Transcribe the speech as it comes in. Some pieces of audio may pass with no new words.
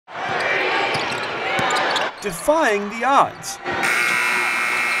defying the odds.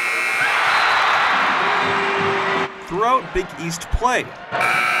 Throughout Big East play.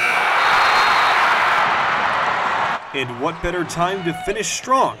 And what better time to finish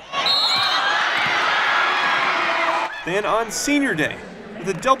strong than on Senior Day with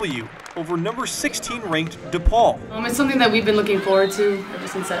a W over number 16 ranked DePaul. It's something that we've been looking forward to ever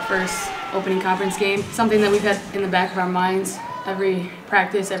since that first opening conference game. Something that we've had in the back of our minds every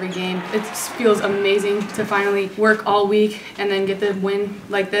practice, every game. It feels amazing to finally work all week and then get the win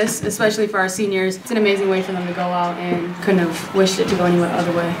like this, especially for our seniors. It's an amazing way for them to go out, and couldn't have wished it to go any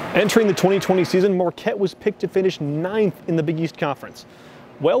other way. Entering the 2020 season, Marquette was picked to finish 9th in the Big East Conference.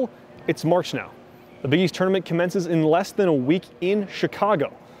 Well, it's March now. The Big East tournament commences in less than a week in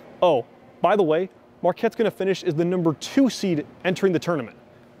Chicago. Oh, by the way, Marquette's going to finish as the number 2 seed entering the tournament.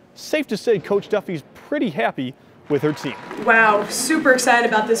 Safe to say Coach Duffy's pretty happy with her team. Wow, super excited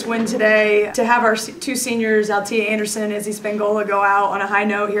about this win today. To have our 2 seniors, Altia Anderson and Izzy Spangola, go out on a high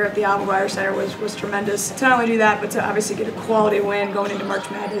note here at the McGuire Center was tremendous. To not only do that, but to obviously get a quality win going into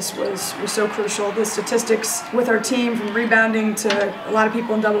March Madness was so crucial. The statistics with our team, from rebounding to a lot of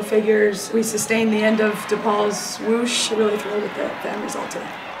people in double figures, we sustained the end of DePaul's whoosh. Really thrilled with the end result today.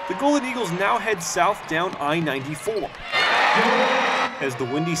 The Golden Eagles now head south down I-94 as the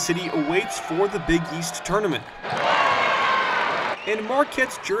Windy City awaits for the Big East tournament. And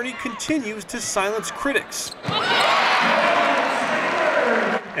Marquette's journey continues to silence critics,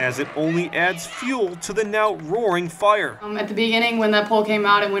 as it only adds fuel to the now roaring fire. At the beginning, when that poll came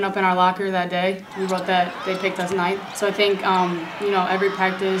out, it went up in our locker that day. We wrote that they picked us 9th. So I think, every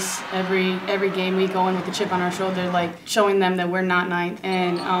practice, every game we go in with the chip on our shoulder, like showing them that we're not 9th.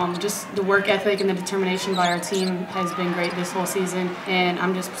 And just the work ethic and the determination by our team has been great this whole season. And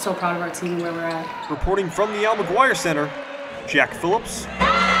I'm just so proud of our team and where we're at. Reporting from the McGuire Center, Jack Phillips,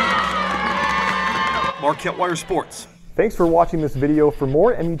 Marquette Wire Sports. Thanks for watching this video. For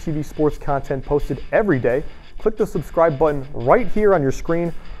more MUTV sports content posted every day, click the subscribe button right here on your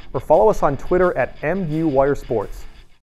screen or follow us on Twitter at MUWireSports.